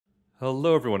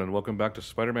Hello, everyone, and welcome back to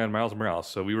Spider-Man Miles Morales.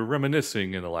 So we were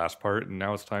reminiscing in the last part, and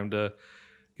now it's time to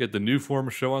get the new form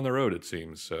show on the road, it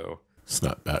seems. So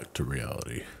Snap back to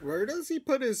reality. Where does he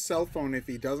put his cell phone if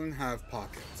he doesn't have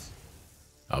pockets?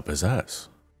 Up his ass.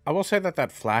 I will say that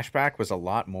flashback was a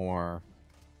lot more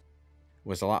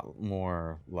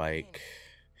like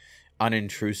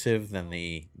unintrusive than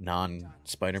the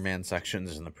non-Spider-Man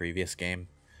sections in the previous game.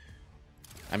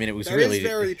 I mean, it was That really is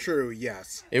very true.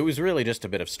 Yes. It was really just a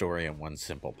bit of story and one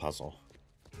simple puzzle.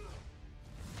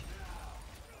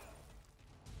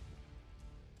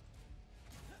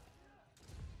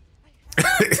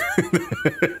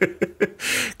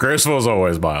 Graceful as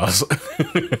always, Miles.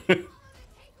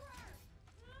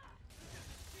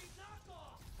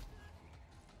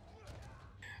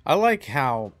 I like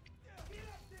how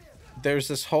there's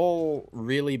this whole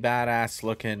really badass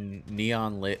looking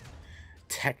neon lit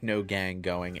techno gang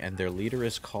going, and their leader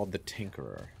is called the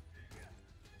Tinkerer.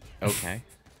 Okay.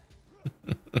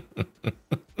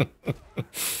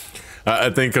 I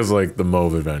think because like the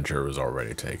Mauve adventure was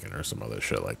already taken or some other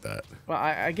shit like that. Well,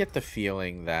 I get the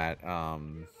feeling that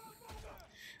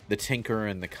the Tinkerer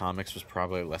in the comics was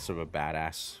probably less of a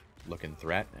badass looking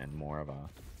threat and more of a,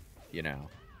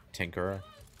 Tinkerer.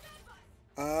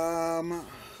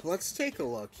 Let's take a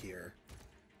look here.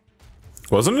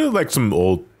 Wasn't it like some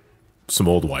old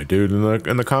white dude in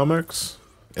the comics?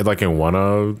 Like in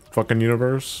one fucking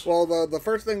universe? Well, the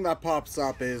first thing that pops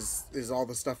up is all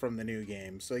the stuff from the new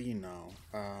game, so you know.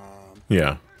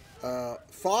 Yeah.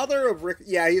 Father of Rick.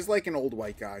 Yeah, he's like an old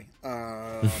white guy.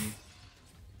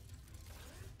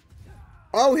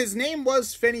 Oh, his name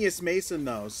was Phineas Mason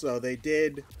though, so they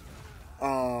did,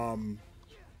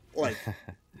 like,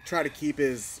 try to keep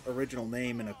his original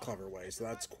name in a clever way, so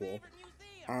that's cool.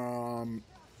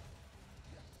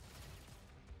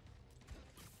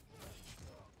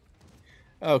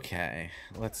 Okay,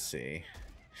 let's see.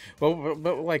 Well,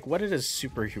 but like, what did his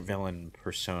supervillain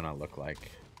persona look like?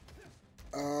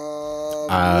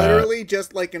 Literally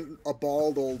just like a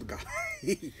bald old guy.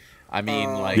 I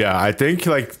mean, like... Yeah, I think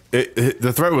like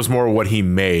the threat was more what he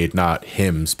made, not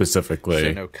him specifically.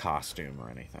 So no costume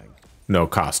or anything. No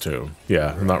costume.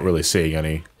 Yeah, I'm not really seeing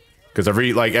any. Because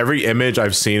every image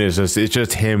I've seen is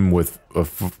just him with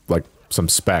like some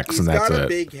specs, and that's it. He's got a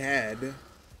big head.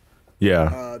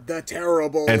 Yeah. The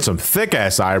terrible... And some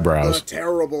thick-ass eyebrows. The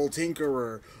terrible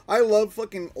Tinkerer. I love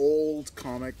fucking old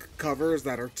comic covers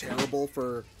that are terrible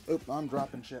for... Oop, I'm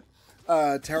dropping shit.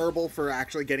 Terrible for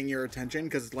actually getting your attention,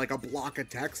 because like a block of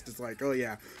text is like, oh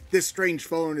yeah, this strange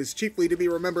phone is chiefly to be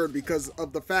remembered because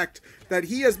of the fact that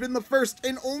he has been the first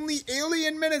and only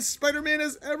alien menace Spider-Man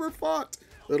has ever fought.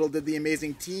 Little did the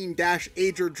amazing teen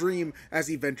ager dream as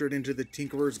he ventured into the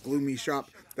Tinkerer's gloomy shop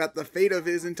that the fate of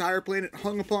his entire planet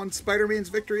hung upon Spider-Man's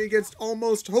victory against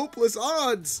almost hopeless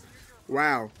odds.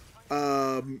 Wow.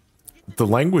 The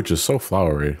language is so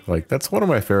flowery. Like, that's one of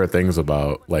my favorite things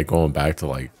about like going back to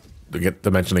like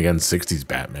to mention again 60s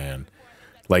Batman.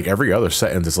 Like every other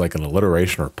sentence is like an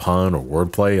alliteration or pun or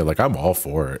wordplay. Like I'm all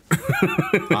for it.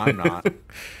 I'm not.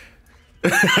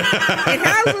 It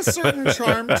has a certain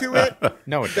charm to it.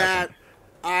 No, it that doesn't.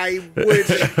 I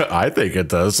would. I think it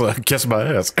does. Kiss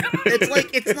my ass. It's like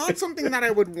it's not something that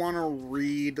I would want to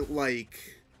read like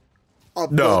a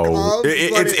book No, of, but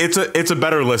it's a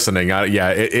better listening.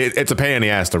 It's a pain in the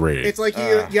ass to read. it's like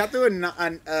you have to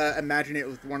imagine it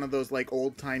with one of those like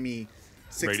old timey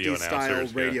 60s style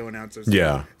radio announcers.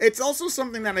 Yeah. It's also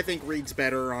something that I think reads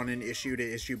better on an issue to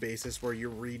issue basis, where you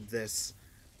read this,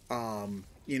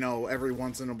 every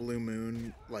once in a blue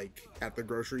moon, like at the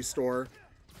grocery store.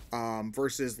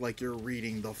 Versus like you're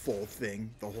reading the full thing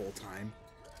the whole time.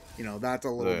 That's a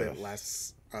little bit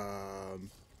less.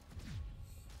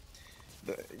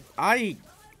 I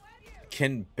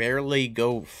can barely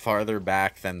go farther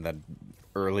back than the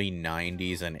early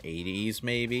 90s and 80s,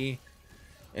 maybe,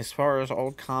 as far as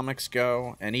old comics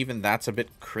go. And even that's a bit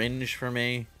cringe for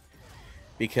me.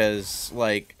 Because,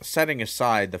 like, setting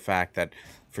aside the fact that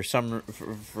for some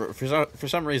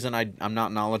reason I'm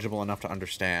not knowledgeable enough to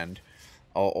understand,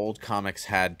 all old comics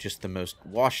had just the most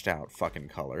washed out fucking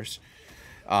colors.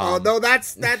 No,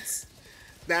 that's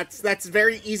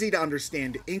very easy to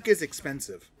understand. Ink is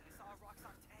expensive.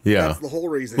 Yeah, that's the whole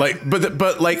reason. Like,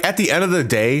 but like at the end of the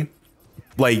day,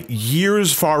 like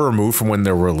years far removed from when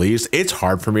they're released, it's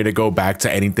hard for me to go back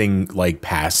to anything like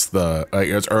past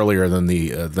it's earlier than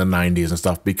the 90s and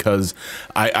stuff, because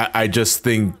I just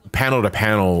think panel to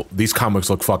panel these comics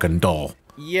look fucking dull.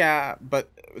 Yeah, but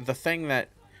the thing that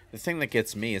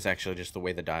gets me is actually just the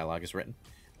way the dialogue is written.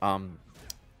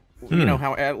 You know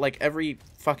how like every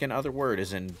fucking other word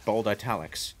is in bold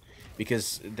italics,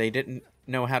 because they didn't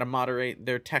know how to moderate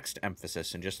their text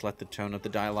emphasis and just let the tone of the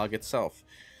dialogue itself,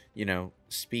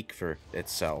 speak for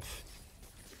itself.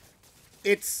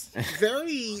 It's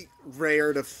very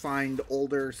rare to find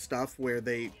older stuff where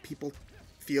people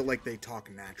feel like they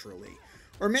talk naturally.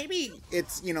 Or maybe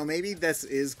it's, maybe this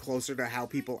is closer to how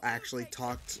people actually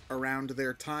talked around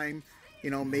their time.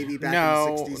 Maybe back in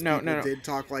the 60s people did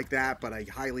talk like that, but I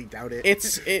highly doubt it.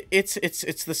 It's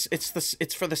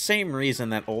for the same reason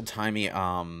that old-timey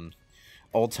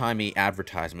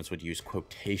advertisements would use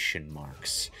quotation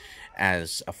marks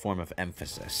as a form of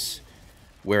emphasis,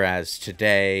 whereas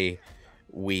today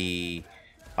we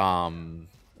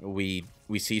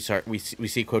see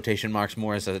quotation marks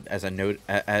more as a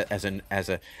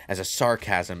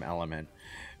sarcasm element.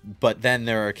 But then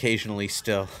there are occasionally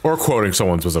still... Or quoting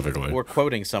someone specifically. Or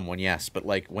quoting someone, yes. But,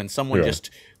 like, when someone just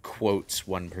quotes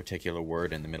one particular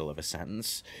word in the middle of a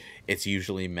sentence, it's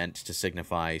usually meant to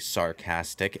signify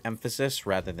sarcastic emphasis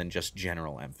rather than just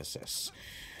general emphasis.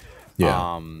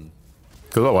 Yeah.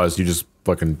 Because otherwise you just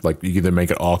fucking, like, you either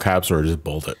make it all caps or just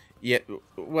bold it. Yeah,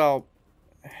 well...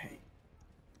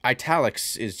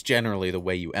 Italics is generally the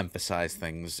way you emphasize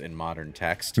things in modern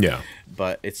text. Yeah.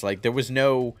 But it's like there was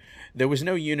no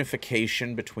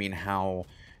unification between how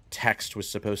text was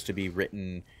supposed to be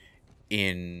written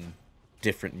in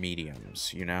different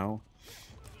mediums,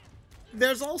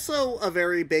 There's also a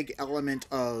very big element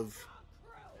of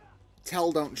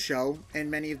tell, don't show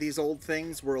in many of these old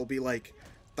things, where it'll be like,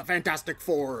 the Fantastic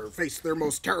Four face their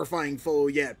most terrifying foe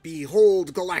yet.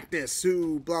 Behold Galactus,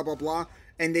 who blah, blah, blah.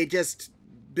 And they just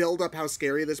build up how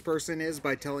scary this person is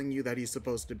by telling you that he's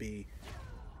supposed to be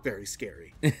very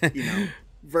scary,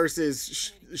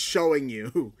 versus showing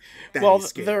you that he's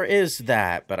scary. There is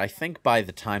that, but I think by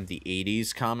the time the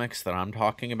 80s comics that I'm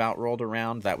talking about rolled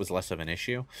around, that was less of an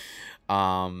issue.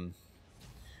 That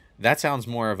sounds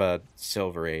more of a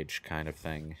Silver Age kind of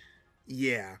thing.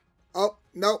 Yeah. Oh,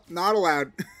 no, not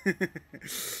allowed.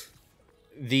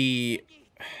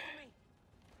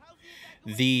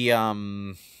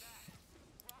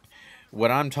 What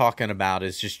I'm talking about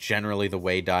is just generally the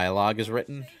way dialogue is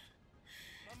written.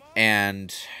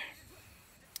 And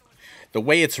the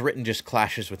way it's written just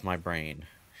clashes with my brain.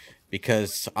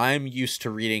 Because I'm used to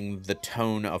reading the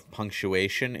tone of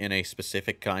punctuation in a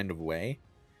specific kind of way.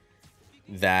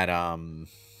 That,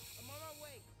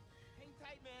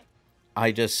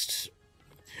 I just...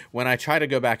 When I try to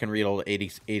go back and read old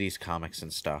 80s comics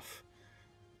and stuff,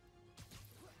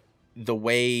 the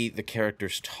way the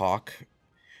characters talk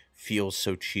feels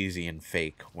so cheesy and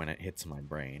fake when it hits my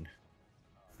brain.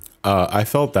 I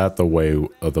felt that the way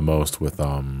the most with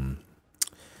an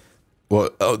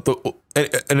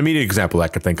immediate example I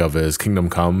could think of is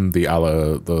Kingdom Come, the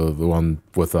one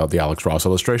with the Alex Ross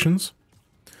illustrations,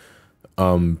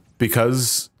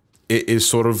 because it is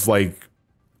sort of like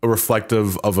a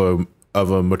reflective of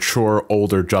a mature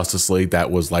older Justice League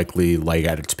that was likely like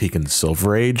at its peak in the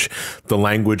Silver Age. The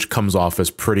language comes off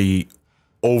as pretty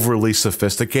overly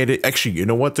sophisticated. Actually, you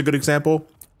know what's a good example?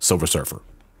 Silver Surfer.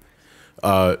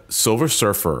 Silver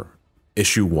Surfer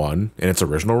issue 1 in its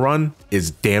original run is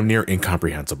damn near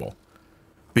incomprehensible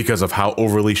because of how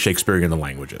overly Shakespearean the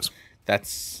language is.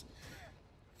 That's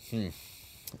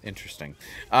interesting.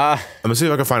 I'm gonna see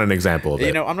if I can find an example of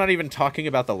it. I'm not even talking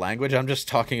about the language. I'm just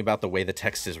talking about the way the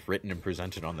text is written and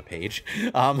presented on the page.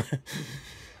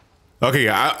 Okay,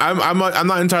 yeah, I'm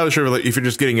not entirely sure if you're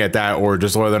just getting at that or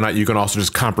just whether or not you can also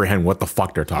just comprehend what the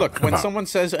fuck they're talking about. Look, when someone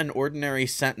says an ordinary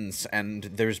sentence and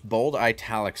there's bold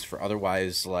italics for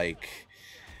otherwise, like,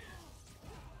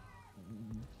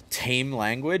 tame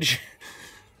language,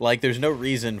 like, there's no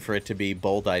reason for it to be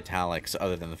bold italics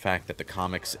other than the fact that the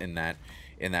comics in that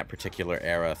particular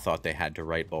era thought they had to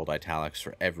write bold italics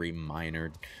for every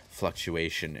minor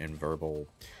fluctuation in verbal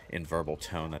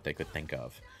tone that they could think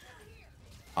of.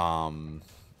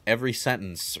 Every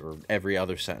sentence or every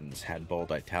other sentence had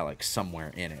bold italics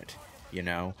somewhere in it,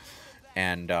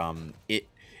 and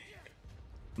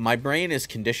my brain is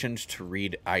conditioned to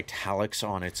read italics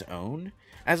on its own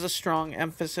as a strong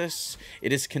emphasis.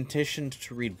 It is conditioned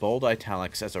to read bold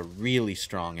italics as a really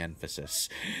strong emphasis.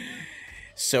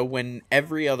 So when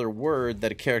every other word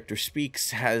that a character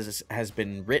speaks has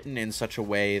been written in such a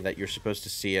way that you're supposed to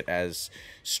see it as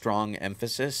strong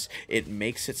emphasis, it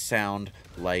makes it sound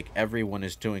like everyone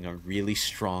is doing a really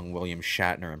strong William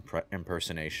Shatner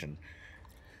impersonation.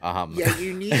 Yeah,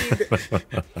 you need...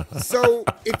 So,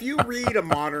 if you read a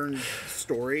modern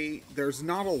story, there's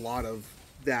not a lot of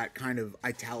that kind of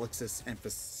italics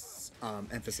emphasis.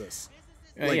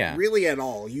 Really at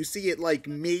all. You see it, like,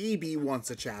 maybe once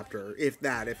a chapter, if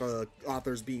that, if a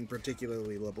author's being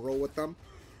particularly liberal with them.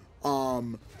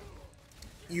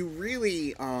 you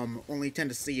really only tend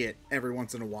to see it every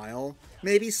once in a while.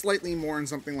 Maybe slightly more in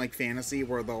something like fantasy,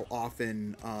 where they'll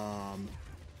often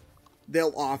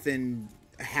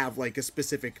have like a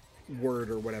specific word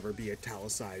or whatever be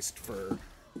italicized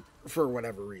for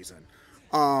whatever reason.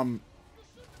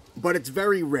 But it's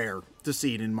very rare to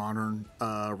see it in modern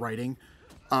writing.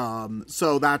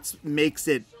 So that makes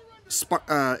it.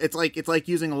 It's like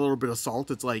using a little bit of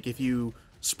salt. It's like if you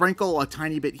sprinkle a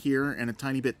tiny bit here and a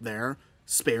tiny bit there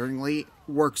sparingly,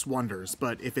 works wonders.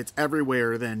 But if it's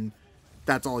everywhere, then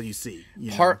that's all you see.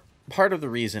 You know? Part of the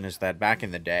reason is that back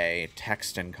in the day,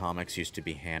 text in comics used to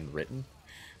be handwritten,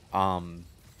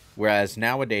 whereas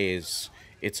nowadays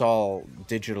it's all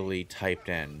digitally typed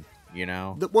in. You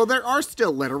know, well, there are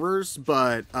still letterers,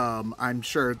 but I'm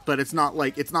sure, but it's not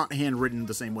handwritten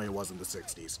the same way it was in the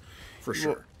 '60s, for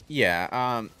sure. Well,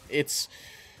 yeah, it's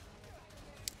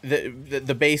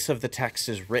the base of the text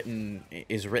is written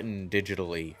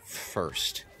digitally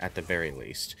first, at the very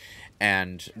least,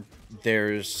 and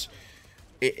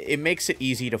it makes it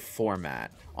easy to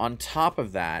format. On top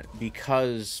of that,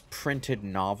 because printed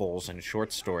novels and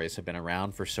short stories have been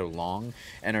around for so long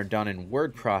and are done in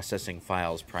word processing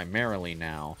files primarily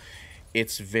now,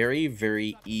 it's very,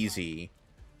 very easy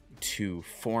to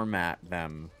format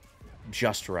them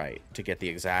just right to get the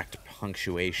exact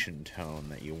punctuation tone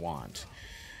that you want.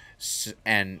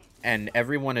 And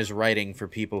everyone is writing for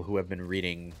people who have been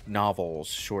reading novels,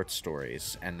 short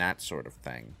stories, and that sort of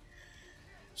thing.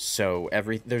 So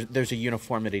there's a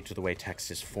uniformity to the way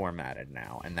text is formatted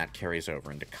now, and that carries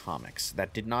over into comics.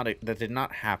 That did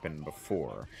not happen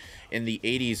before. In the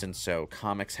 80s and so,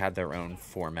 comics had their own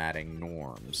formatting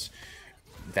norms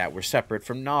that were separate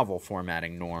from novel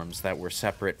formatting norms, that were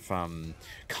separate from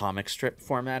comic strip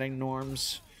formatting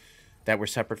norms, that were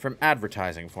separate from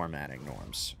advertising formatting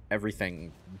norms.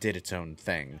 Everything did its own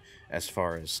thing as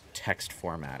far as text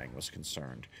formatting was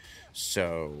concerned.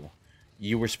 So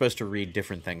you were supposed to read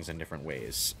different things in different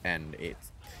ways, and it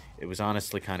was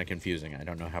honestly kind of confusing. I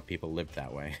don't know how people lived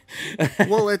that way.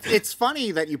 Well, it's funny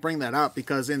that you bring that up,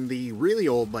 because in the really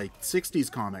old, like,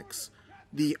 60s comics,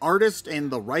 the artist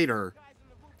and the writer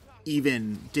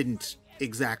even didn't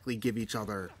exactly give each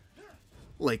other,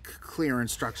 like, clear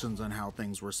instructions on how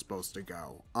things were supposed to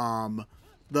go.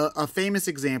 A famous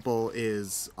example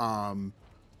is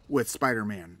with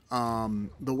Spider-Man.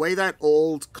 The way that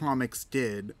old comics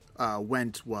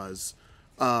went was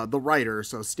the writer,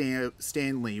 so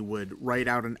Stan Lee, would write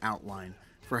out an outline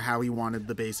for how he wanted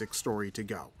the basic story to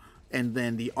go. And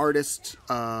then the artist,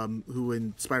 who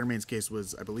in Spider-Man's case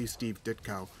was, I believe, Steve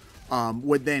Ditko,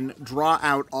 would then draw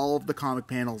out all of the comic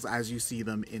panels as you see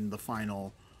them in the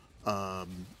final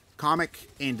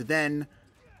comic. And then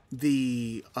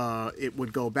it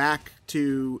would go back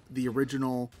to the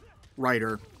original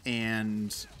writer,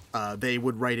 and they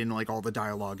would write in, like, all the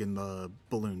dialogue and the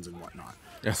balloons and whatnot.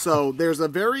 Yeah. So there's a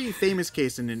very famous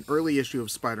case in an early issue of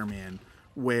Spider-Man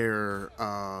where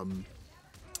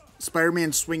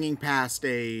Spider-Man's swinging past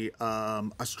a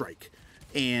strike,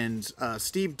 and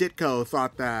Steve Ditko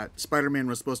thought that Spider-Man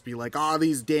was supposed to be like,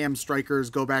 these damn strikers,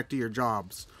 go back to your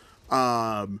jobs.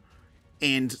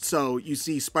 And so you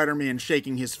see Spider-Man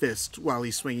shaking his fist while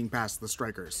he's swinging past the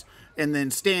strikers. And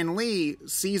then Stan Lee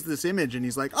sees this image and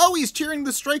he's like, he's cheering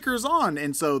the strikers on.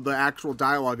 And so the actual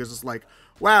dialogue is just like,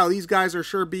 wow, these guys are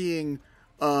sure being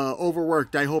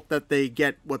overworked. I hope that they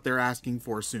get what they're asking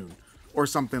for soon, or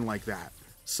something like that.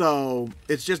 So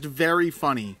it's just very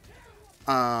funny,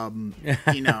 how,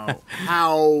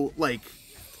 like,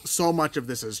 so much of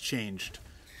this has changed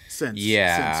since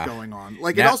going on.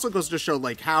 Like, it also goes to show,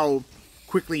 like, how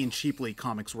quickly and cheaply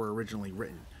comics were originally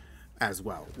written as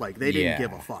well. Like, they didn't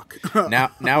give a fuck.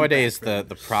 Nowadays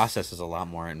the process is a lot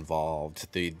more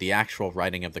involved. The actual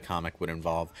writing of the comic would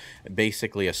involve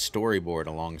basically a storyboard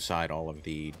alongside all of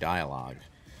the dialogue,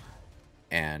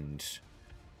 and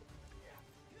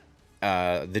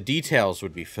the details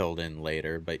would be filled in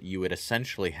later, but you would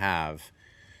essentially have,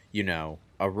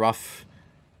 a rough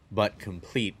but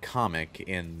complete comic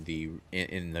in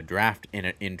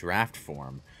draft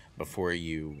form before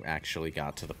you actually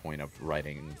got to the point of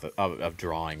of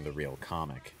drawing the real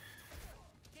comic.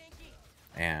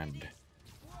 And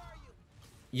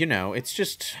it's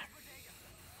just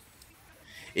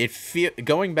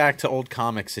going back to old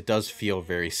comics, it does feel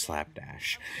very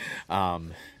slapdash.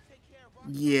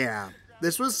 Yeah.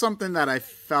 This was something that I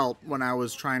felt when I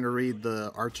was trying to read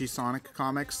the Archie Sonic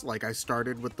comics. Like, I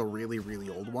started with the really, really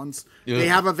old ones. Ugh. They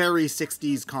have a very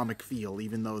 60s comic feel,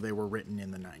 even though they were written in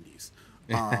the 90s.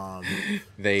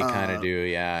 They kind of do,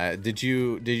 yeah. Did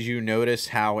you notice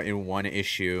how in one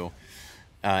issue,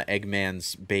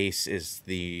 Eggman's base is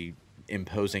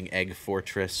imposing egg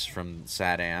fortress from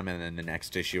Saddam, and then the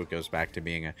next issue it goes back to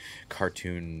being a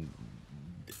cartoon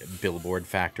billboard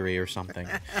factory or something.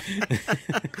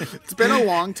 It's been a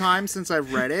long time since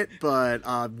I've read it, but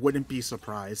wouldn't be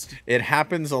surprised. It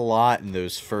happens a lot in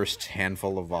those first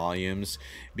handful of volumes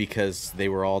because they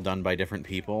were all done by different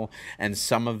people, and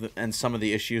some of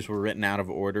the issues were written out of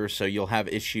order. So you'll have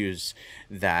issues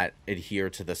that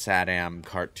adhere to the Saddam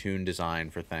cartoon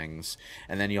design for things,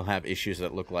 and then you'll have issues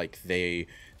that look like they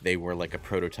were like a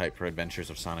prototype for Adventures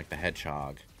of Sonic the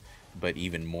Hedgehog, but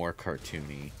even more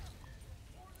cartoony.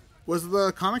 Was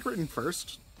the comic written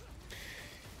first?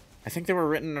 I think they were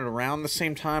written at around the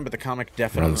same time, but the comic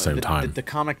definitely the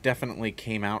comic definitely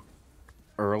came out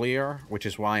earlier, which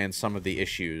is why in some of the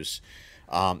issues,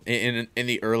 in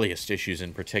the earliest issues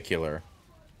in particular,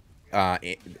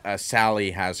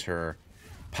 Sally has her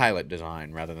pilot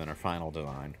design rather than her final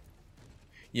design.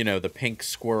 You know, the pink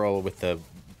squirrel with the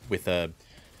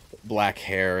black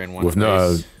hair and one with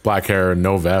no black hair and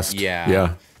no vest.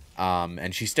 Yeah.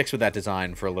 And she sticks with that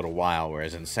design for a little while,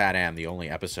 whereas in Saddam, the only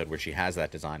episode where she has that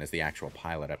design is the actual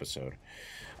pilot episode.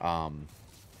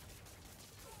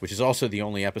 Which is also the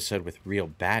only episode with real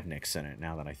badniks in it,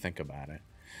 now that I think about it.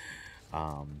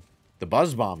 The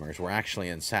Buzz Bombers were actually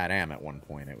in Saddam at one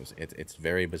point. It's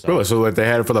very bizarre. Really? So like they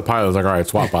had it for the pilot. It was like, all right,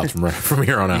 swap bots from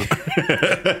here on out.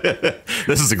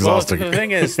 This is exhausting. Well, the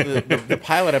thing is, the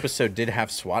pilot episode did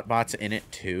have SWAT bots in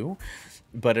it too,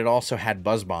 but it also had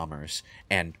Buzz Bombers,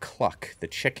 and Cluck, the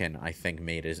chicken, I think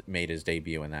made his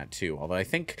debut in that too. Although I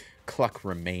think Cluck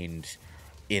remained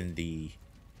in the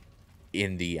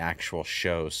actual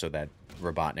show so that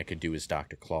Robotnik could do his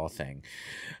Dr. Claw thing.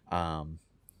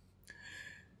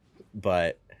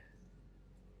 But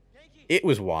it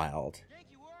was wild.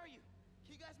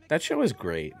 That show is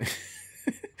great.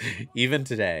 Even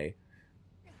today.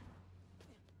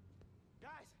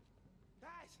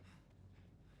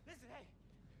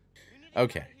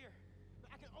 Okay.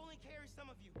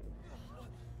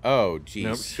 Oh,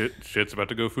 jeez. Nope, shit's about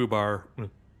to go foobar.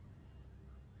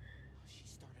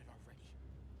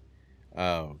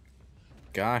 Oh,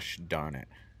 gosh darn it.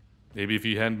 Maybe if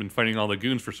you hadn't been fighting all the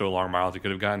goons for so long, Miles, you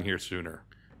could have gotten here sooner.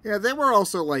 Yeah, they were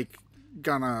also, like,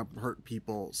 gonna hurt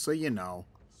people, so you know.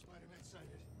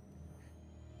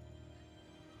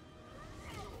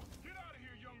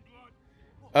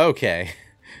 Okay.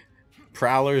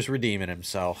 Prowler's redeeming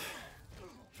himself.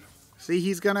 See,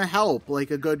 he's gonna help like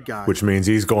a good guy. Which means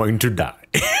he's going to die.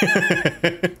 He's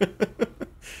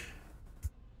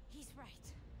right.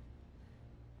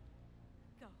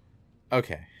 Go.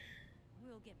 Okay.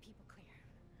 We'll get people clear.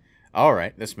 All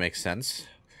right, this makes sense.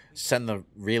 Send the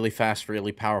really fast,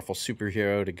 really powerful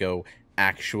superhero to go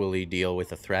actually deal with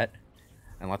the threat,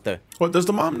 and let the... What, does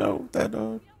the mom know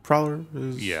that Prowler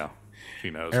is... Yeah,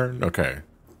 she knows. Aaron? Okay.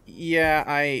 Yeah,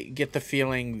 I get the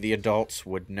feeling the adults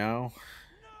would know.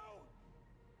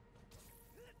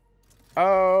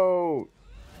 Oh.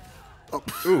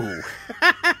 Ooh.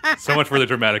 So much for the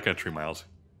dramatic entry, Miles.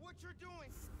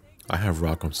 I have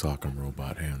Rock'em Sock'em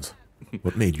robot hands.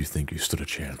 What made you think you stood a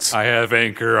chance? I have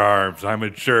anchor arms. I'm a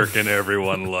jerk and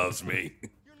everyone loves me.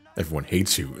 Everyone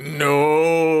hates you.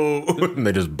 No! And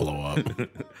they just blow up. I'm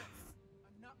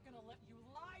not gonna let you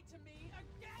lie to me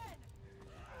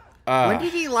again. When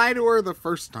did he lie to her the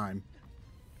first time?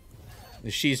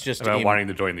 She's just... About wanting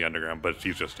to join the underground, but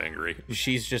she's just angry.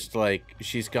 She's just like...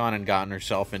 She's gone and gotten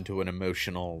herself into an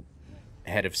emotional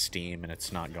head of steam, and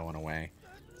it's not going away.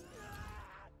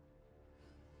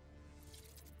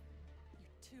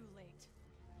 You're too late.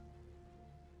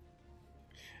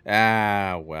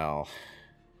 Ah, well...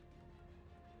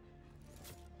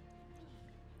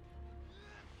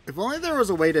 If only there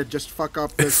was a way to just fuck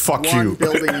up this Fuck one you.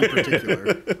 building in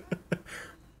particular.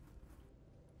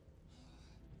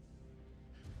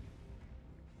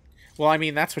 Well, I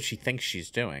mean, that's what she thinks she's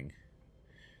doing.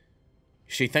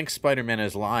 She thinks Spider-Man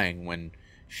is lying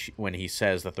when he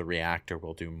says that the reactor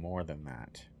will do more than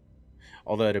that.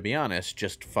 Although, to be honest,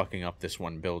 just fucking up this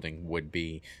one building would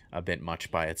be a bit much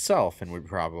by itself and would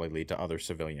probably lead to other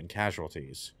civilian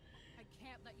casualties. I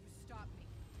can't let you stop me.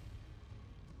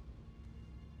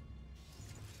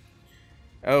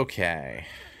 Okay.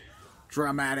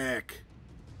 Dramatic.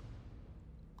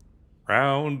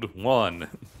 Round one.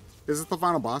 Is this the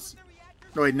final boss?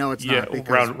 No, wait, no, it's Yeah, not.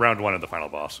 Because... round one of the final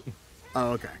boss.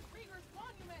 Oh, okay.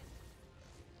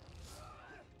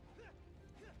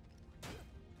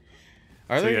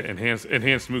 Are So they? yeah,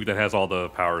 enhanced Mook that has all the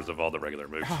powers of all the regular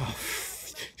Mooks. Oh,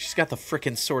 she's got the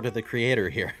frickin' sword of the creator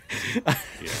here.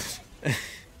 Yeah.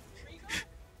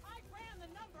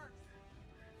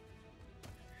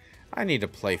 I need to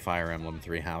play Fire Emblem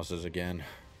Three Houses again.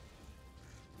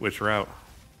 Which route?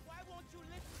 Why won't you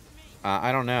listen to me?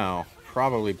 I don't know.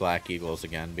 Probably Black Eagles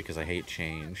again because I hate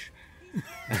change.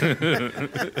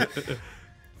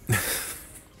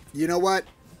 You know what?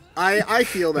 I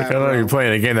feel that. I know bro. you're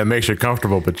playing a game that makes you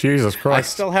comfortable, but Jesus I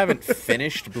Christ. still haven't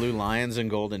finished Blue Lions and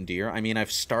Golden Deer. I mean,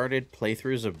 I've started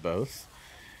playthroughs of both.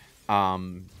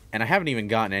 And I haven't even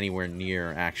gotten anywhere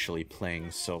near actually playing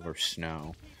Silver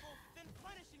Snow.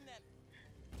 Punishing them.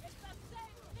 It's the same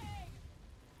thing.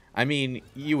 I mean,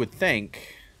 you would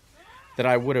think that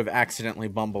I would have accidentally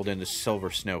bumbled into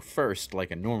Silver Snow first,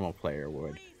 like a normal player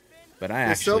would. But I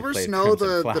Is actually Silver played Snow Crimson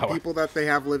the Flower. people that they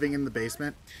have living in the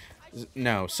basement?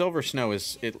 No, Silver Snow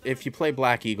is... if you play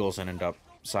Black Eagles and end up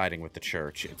siding with the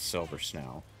church, it's Silver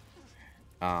Snow.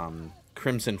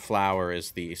 Crimson Flower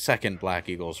is the second Black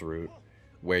Eagles route,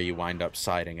 where you wind up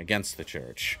siding against the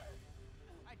church.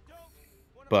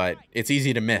 But it's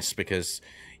easy to miss because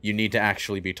you need to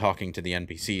actually be talking to the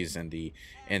NPCs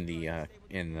in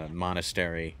the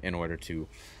monastery in order to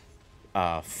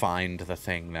find the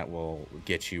thing that will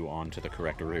get you onto the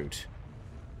correct route.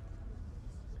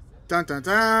 Dun dun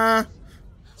dun!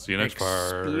 See you next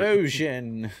part.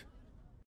 Explosion.